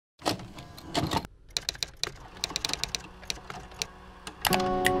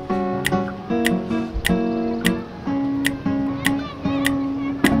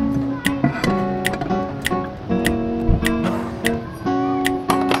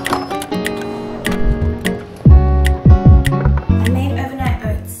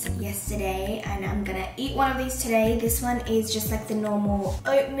One of these today. This one is just like the normal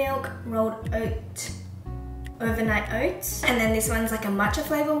oat milk rolled oat overnight oats, and then this one's like a matcha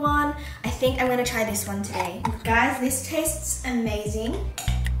flavor one. I think I'm gonna try this one today. Guys, this tastes amazing.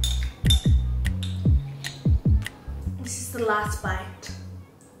 This is the last bite.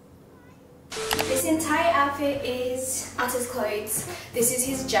 This entire outfit is Arthur's clothes. This is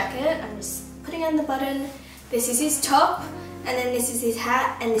his jacket. I'm just putting on the button. This is his top. And then this is his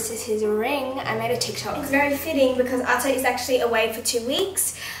hat, and this is his ring. I made a TikTok. It's very fitting because Arthur is actually away for 2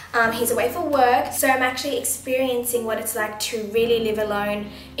 weeks. He's away for work, so I'm actually experiencing what it's like to really live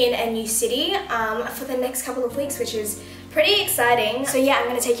alone in a new city for the next couple of weeks, which is pretty exciting. So yeah, I'm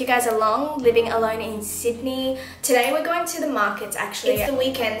gonna take you guys along, living alone in Sydney. Today we're going to the markets actually. It's the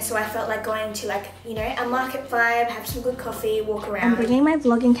weekend, so I felt like going to like, you know, a market vibe, have some good coffee, walk around. I'm bringing my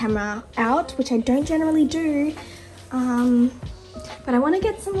vlogging camera out, which I don't generally do. But I want to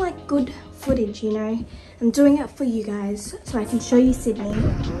get some like good footage, you know. I'm doing it for you guys so I can show you Sydney.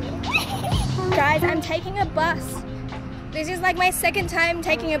 Guys, I'm taking a bus. This is like my second time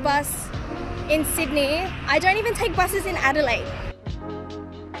taking a bus in Sydney. I don't even take buses in Adelaide.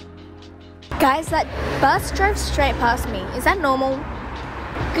 Guys, that bus drove straight past me. Is that normal?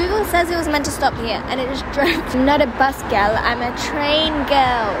 Google says it was meant to stop here and it just drove. I'm not a bus gal, I'm a train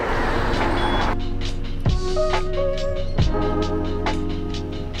girl.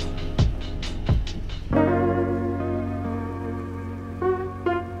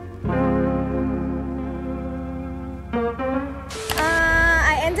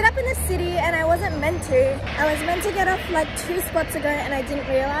 City, and I wasn't meant to. I was meant to get off like 2 spots ago and I didn't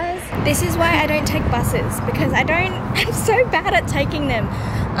realize. This is why I don't take buses, because I'm so bad at taking them.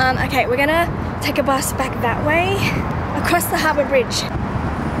 Okay, we're gonna take a bus back that way across the harbour bridge.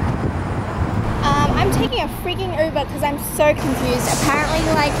 I'm taking a freaking Uber because I'm so confused. Apparently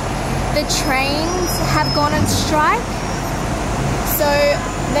like the trains have gone on strike, so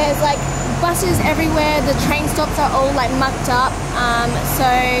there's like buses everywhere, the train stops are all like mucked up, so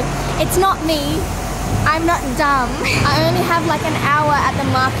it's not me, I'm not dumb. I only have like an hour at the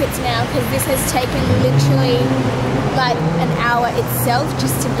markets now because this has taken literally like an hour itself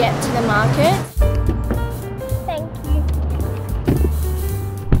just to get to the market. Thank you.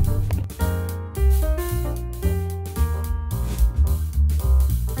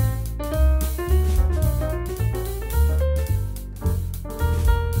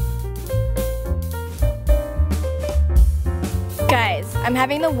 Guys, I'm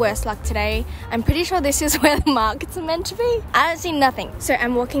having the worst luck today. I'm pretty sure this is where the markets are meant to be. I don't see nothing. So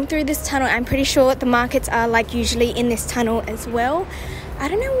I'm walking through this tunnel. I'm pretty sure the markets are like usually in this tunnel as well. I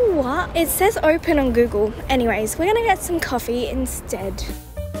don't know what. It says open on Google. Anyways, we're gonna get some coffee instead.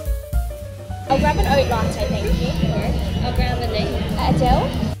 I'll grab an oat latte, thank you. Yeah. I'll grab a name. Adele.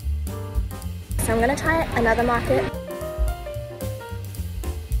 So I'm gonna try another market.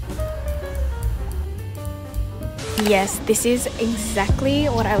 Yes, this is exactly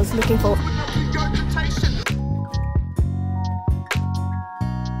what I was looking for.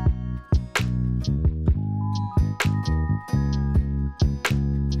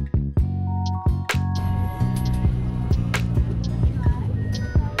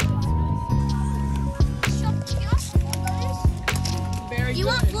 You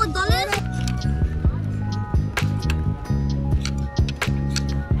want $4?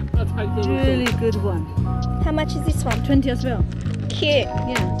 Really good one. How much is this one? 20 as well. Cute.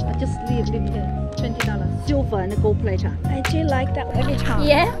 Yeah, I just leave it $20. Silver and a gold platter. I do like that Every time.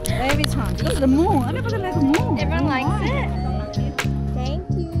 Yeah? Every time. Because the moon. Everybody likes the moon. Everyone likes it. Thank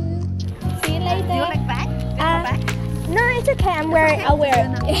you. See you later. Do you like back? No, it's okay. I'll wear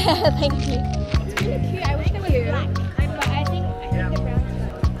it. Yeah, thank you. It's really cute. I wish they were black. But I think they're brown.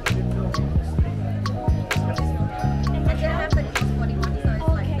 And then they have the crossbody one, so it's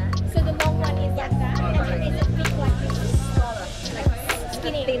like that. So the long one is like that, and then is it big like this? Like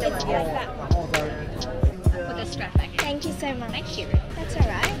skinny, it's like that. With a strap back. Thank you so much. Thank you. That's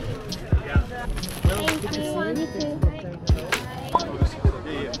alright. Thank you. You too.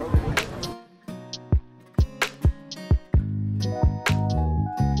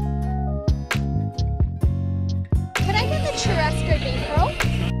 Could I get the churrasco beef roll?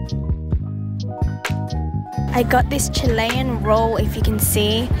 I got this Chilean roll, if you can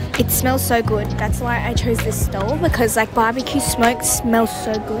see. It smells so good. That's why I chose this stall, because like barbecue smoke smells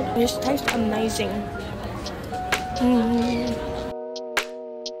so good. It just tastes amazing.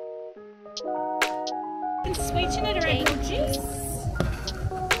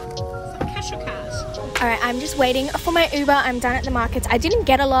 I'm just waiting for my Uber. I'm done at the markets. I didn't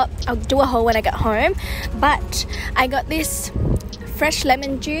get a lot. I'll do a haul when I get home. But I got this fresh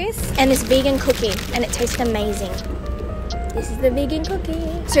lemon juice and this vegan cookie, and it tastes amazing. This is the vegan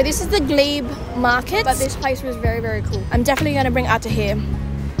cookie. So this is the Glebe Markets, but this place was very, very cool. I'm definitely going to bring Ata here.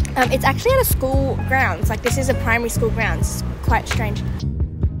 It's actually at a school grounds. Like, this is a primary school grounds. It's quite strange.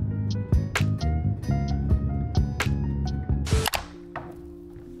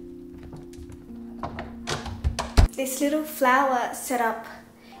 This little flower set up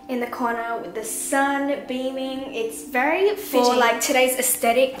in the corner with the sun beaming. It's very fitting for like today's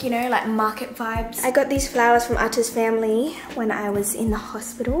aesthetic, you know, like market vibes. I got these flowers from Ata's family when I was in the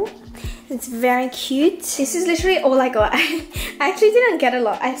hospital. It's very cute. This is literally all I got. I actually didn't get a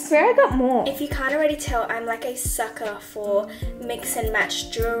lot. I swear I got more. If you can't already tell, I'm like a sucker for mix and match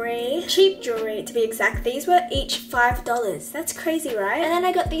jewelry. Cheap jewelry to be exact. These were each $5. That's crazy, right? And then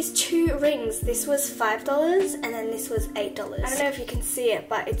I got these 2 rings. This was $5 and then this was $8. I don't know if you can see it,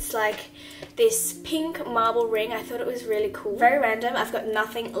 but it's like this pink marble ring. I thought it was really cool. Very random. I've got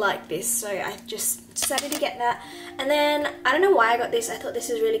nothing like this, so I just decided to get that. And then I don't know why I got this. I thought this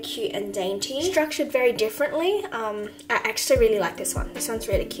is really cute and dainty, structured very differently. I actually really like this one. This one's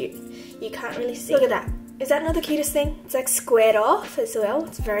really cute. You can't really see. Look at that. Is that not the cutest thing? It's like squared off as well.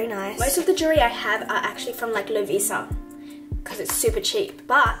 It's very nice. Most of the jewelry I have are actually from like Lovisa because it's super cheap,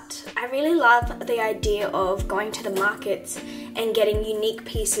 but I really love the idea of going to the markets and getting unique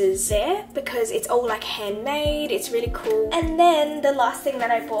pieces there because it's all like handmade. It's really cool. And then the last thing that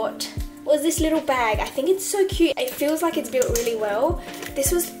I bought was this little bag. I think it's so cute. It feels like it's built really well.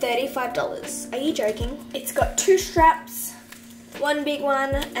 This was $35. Are you joking? It's got 2 straps, 1 big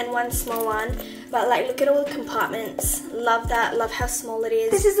one and 1 small one. But like, look at all the compartments. Love that. Love how small it is.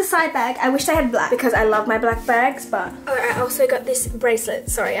 This is the side bag. I wish I had black because I love my black bags, but... Oh, I also got this bracelet.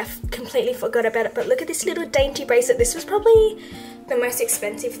 Sorry, I completely forgot about it. But look at this little dainty bracelet. This was probably the most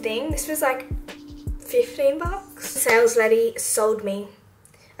expensive thing. This was like 15 bucks. Sales lady sold me.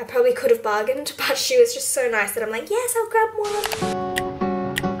 I probably could have bargained, but she was just so nice that I'm like, yes, I'll grab one.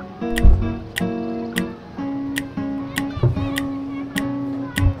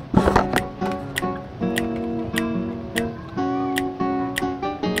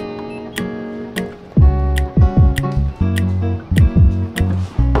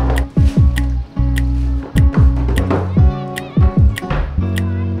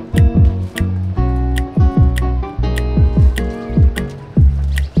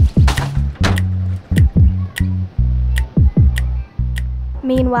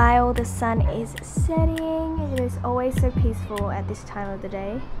 Meanwhile, the sun is setting. It is always so peaceful at this time of the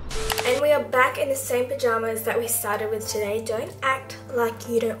day. And we are back in the same pajamas that we started with today. Don't act like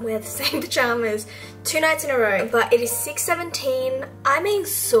you don't wear the same pajamas 2 nights in a row. But it is 6:17. I'm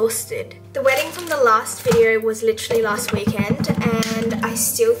exhausted. The wedding from the last video was literally last weekend, and I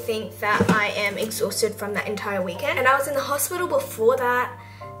still think that I am exhausted from that entire weekend. And I was in the hospital before that.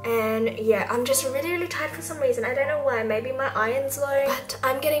 And yeah, I'm just really tired for some reason. I don't know why. Maybe my iron's low. But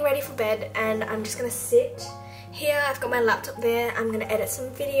I'm getting ready for bed and I'm just gonna sit here. I've got my laptop there. I'm gonna edit some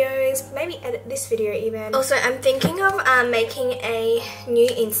videos, maybe edit this video even. Also, I'm thinking of making a new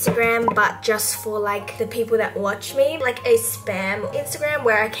Instagram, but just for like the people that watch me, like a spam Instagram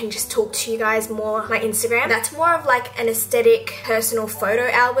where I can just talk to you guys more. My Instagram, that's more of like an aesthetic personal photo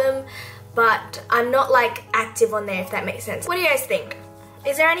album, but I'm not like active on there, if that makes sense. What do you guys think?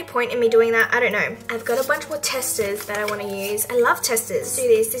 Is there any point in me doing that? I don't know. I've got a bunch more testers that I want to use. I love testers. Let's do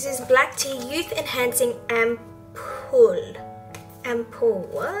this. This is Black Tea Youth Enhancing Ampoule. Ampoule,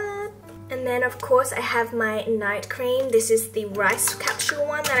 what? And then of course I have my night cream. This is the rice capsule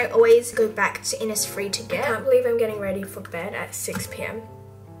one that I always go back to Innisfree to get. I can't believe I'm getting ready for bed at 6 p.m.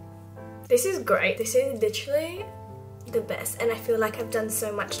 This is great. This is literally the best, and I feel like I've done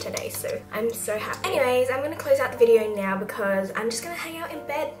so much today, so I'm so happy. Anyways, I'm gonna close out the video now because I'm just gonna hang out in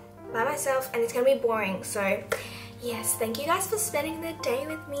bed by myself and it's gonna be boring. So yes, thank you guys for spending the day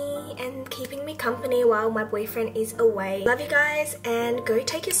with me and keeping me company while my boyfriend is away. Love you guys, and go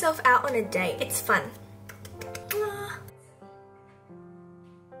take yourself out on a date. It's fun.